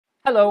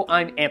Hello,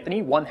 I'm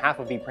Anthony, one half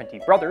of the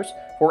Printy brothers.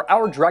 For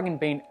our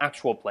Dragonbane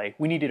actual play,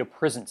 we needed a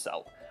prison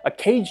cell, a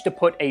cage to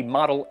put a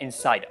model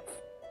inside of.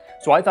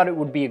 So I thought it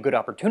would be a good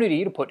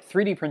opportunity to put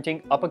 3D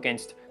printing up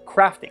against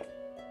crafting.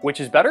 Which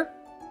is better?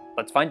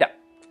 Let's find out.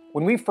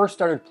 When we first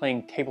started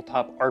playing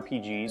tabletop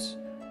RPGs,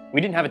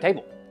 we didn't have a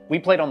table. We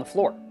played on the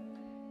floor.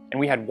 And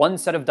we had one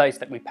set of dice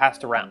that we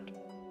passed around.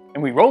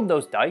 And we rolled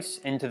those dice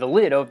into the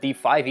lid of the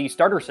 5e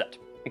starter set,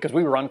 because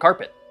we were on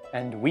carpet.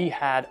 And we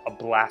had a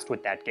blast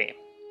with that game.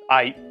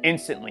 I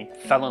instantly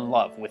fell in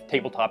love with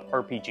tabletop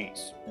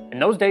RPGs. In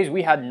those days,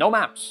 we had no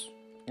maps,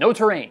 no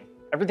terrain.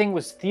 Everything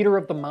was theater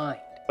of the mind.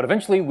 But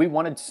eventually, we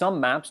wanted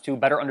some maps to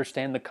better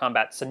understand the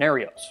combat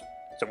scenarios.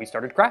 So we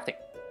started crafting.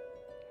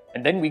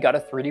 And then we got a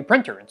 3D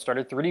printer and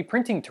started 3D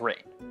printing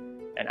terrain.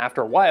 And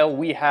after a while,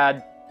 we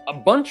had a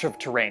bunch of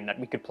terrain that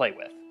we could play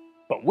with.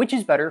 But which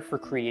is better for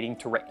creating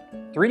terrain?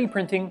 3D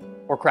printing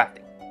or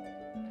crafting?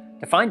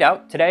 To find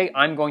out, today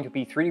I'm going to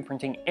be 3D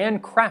printing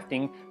and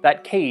crafting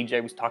that cage I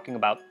was talking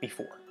about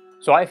before.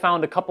 So I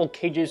found a couple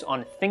cages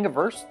on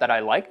Thingiverse that I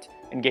liked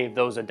and gave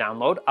those a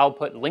download. I'll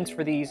put links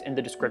for these in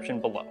the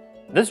description below.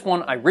 This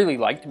one I really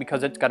liked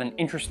because it's got an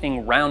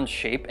interesting round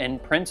shape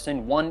and prints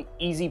in one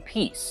easy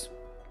piece.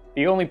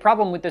 The only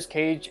problem with this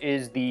cage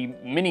is the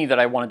mini that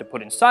I wanted to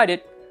put inside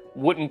it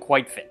wouldn't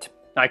quite fit.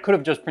 Now, I could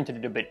have just printed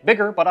it a bit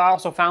bigger, but I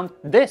also found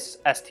this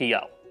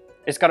STL.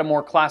 It's got a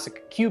more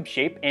classic cube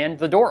shape and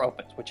the door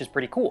opens, which is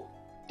pretty cool.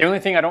 The only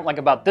thing I don't like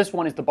about this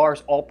one is the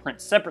bars all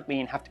print separately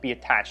and have to be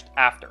attached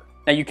after.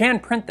 Now you can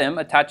print them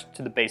attached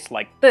to the base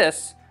like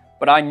this,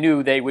 but I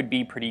knew they would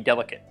be pretty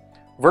delicate.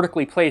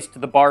 Vertically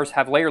placed, the bars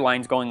have layer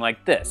lines going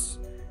like this,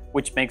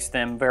 which makes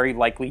them very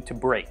likely to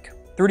break.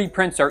 3D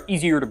prints are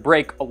easier to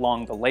break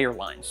along the layer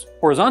lines.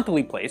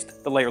 Horizontally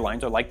placed, the layer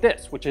lines are like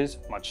this, which is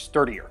much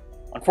sturdier.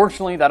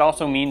 Unfortunately, that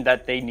also means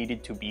that they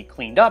needed to be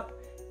cleaned up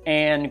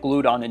and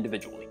glued on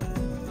individually.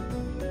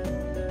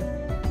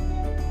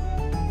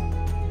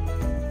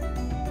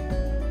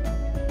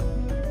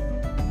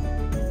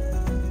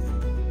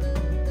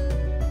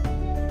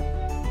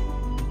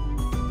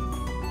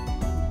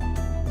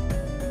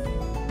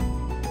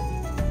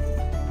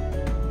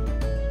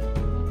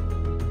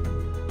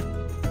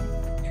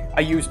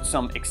 I used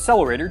some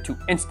accelerator to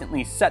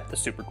instantly set the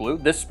super glue.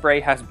 This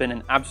spray has been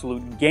an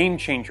absolute game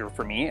changer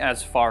for me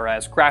as far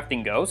as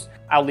crafting goes.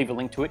 I'll leave a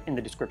link to it in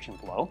the description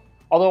below.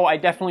 Although I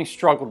definitely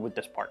struggled with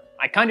this part.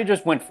 I kind of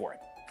just went for it.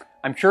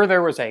 I'm sure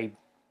there was a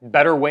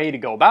better way to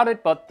go about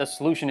it, but the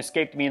solution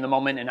escaped me in the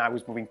moment and I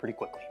was moving pretty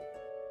quickly.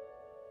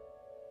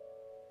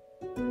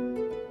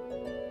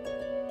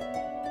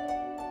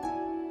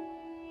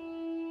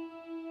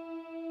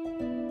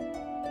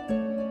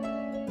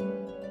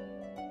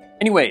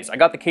 Anyways, I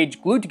got the cage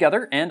glued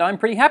together and I'm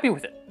pretty happy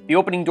with it. The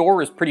opening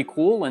door is pretty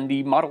cool and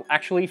the model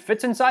actually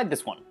fits inside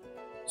this one.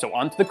 So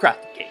on to the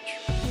crafted cage.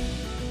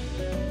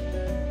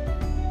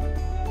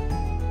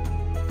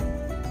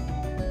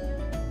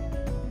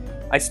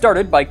 I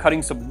started by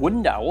cutting some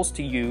wooden dowels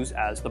to use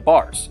as the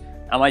bars.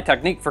 Now my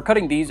technique for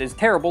cutting these is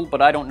terrible,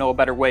 but I don't know a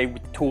better way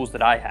with the tools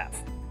that I have.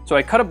 So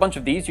I cut a bunch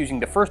of these using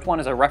the first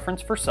one as a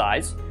reference for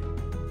size.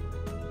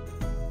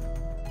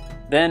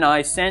 Then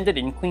I sanded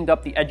and cleaned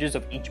up the edges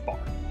of each bar.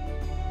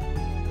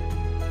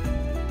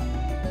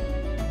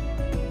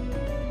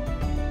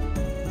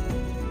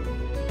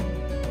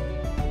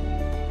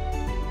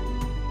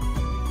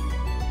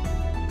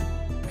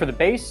 For the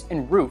base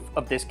and roof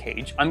of this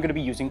cage, I'm going to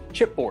be using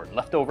chipboard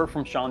left over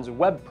from Sean's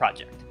web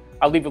project.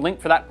 I'll leave a link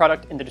for that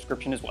product in the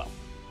description as well.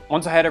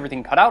 Once I had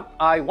everything cut out,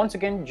 I once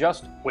again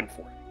just went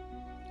for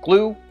it.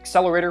 Glue,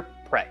 accelerator,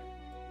 pray.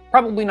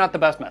 Probably not the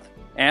best method.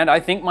 And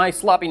I think my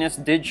sloppiness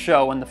did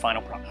show in the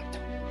final product.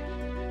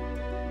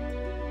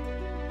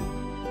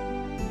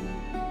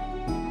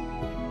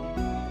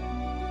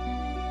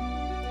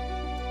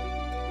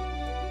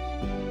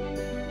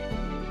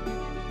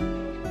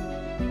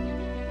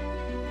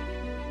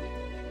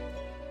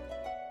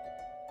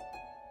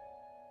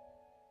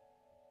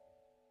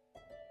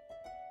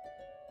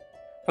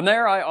 From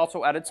there, I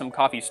also added some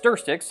coffee stir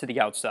sticks to the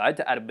outside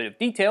to add a bit of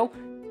detail.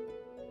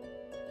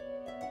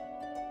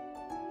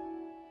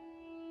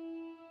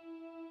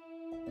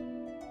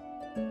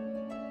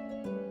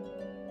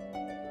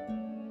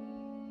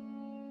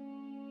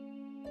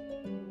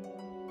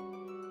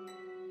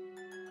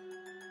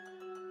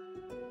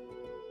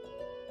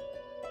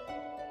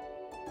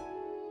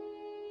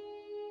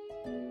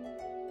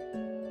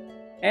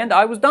 And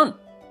I was done.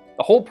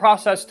 The whole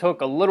process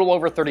took a little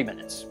over 30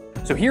 minutes.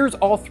 So here's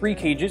all 3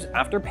 cages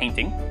after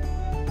painting.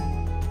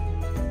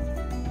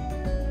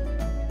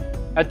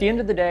 At the end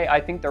of the day, I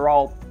think they're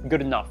all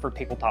good enough for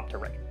tabletop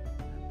terrain.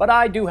 But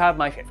I do have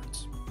my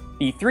favorites.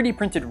 The 3D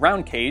printed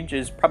round cage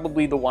is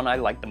probably the one I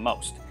like the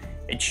most.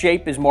 Its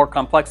shape is more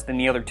complex than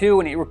the other two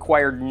and it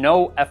required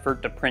no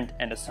effort to print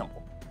and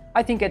assemble.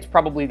 I think it's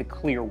probably the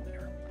clear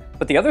winner.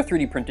 But the other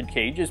 3D printed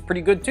cage is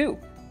pretty good too.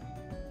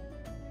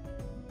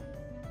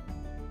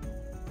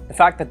 The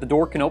fact that the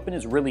door can open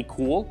is really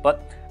cool,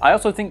 but I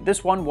also think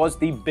this one was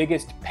the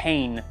biggest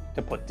pain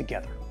to put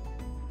together.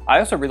 I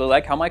also really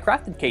like how my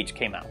crafted cage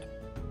came out.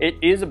 It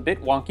is a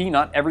bit wonky,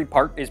 not every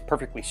part is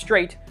perfectly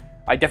straight.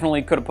 I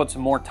definitely could have put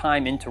some more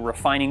time into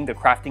refining the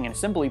crafting and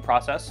assembly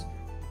process,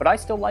 but I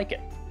still like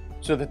it.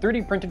 So the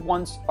 3D printed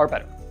ones are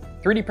better.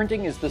 3D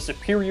printing is the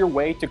superior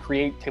way to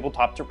create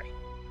tabletop terrain.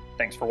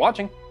 Thanks for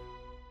watching.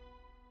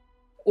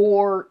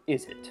 Or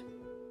is it?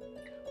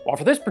 Well,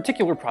 for this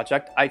particular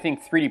project, I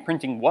think 3D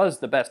printing was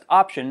the best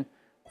option.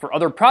 For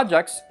other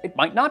projects, it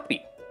might not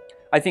be.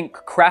 I think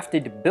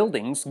crafted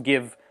buildings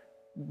give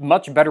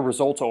much better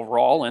results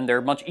overall, and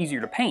they're much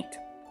easier to paint.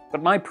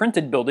 But my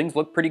printed buildings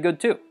look pretty good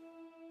too.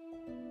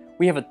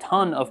 We have a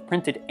ton of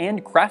printed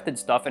and crafted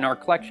stuff in our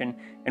collection,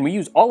 and we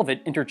use all of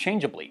it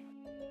interchangeably.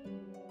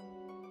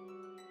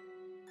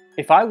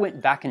 If I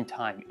went back in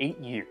time 8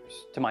 years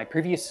to my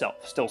previous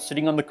self, still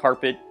sitting on the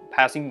carpet,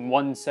 passing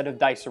one set of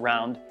dice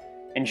around,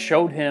 and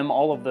showed him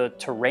all of the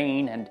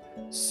terrain and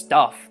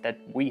stuff that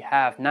we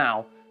have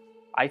now,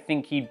 I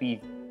think he'd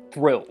be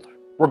thrilled,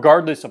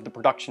 regardless of the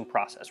production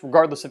process,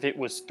 regardless if it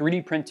was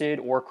 3D printed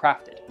or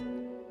crafted.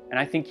 And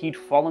I think he'd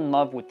fall in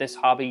love with this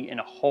hobby in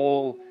a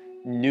whole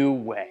new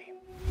way.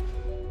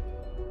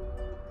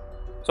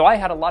 So I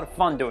had a lot of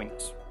fun doing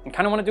this, and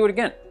kind of want to do it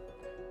again.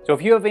 So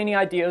if you have any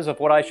ideas of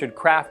what I should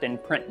craft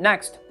and print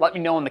next, let me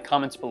know in the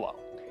comments below.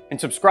 And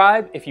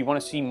subscribe if you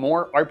want to see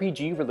more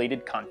RPG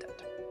related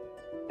content.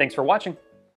 Thanks for watching.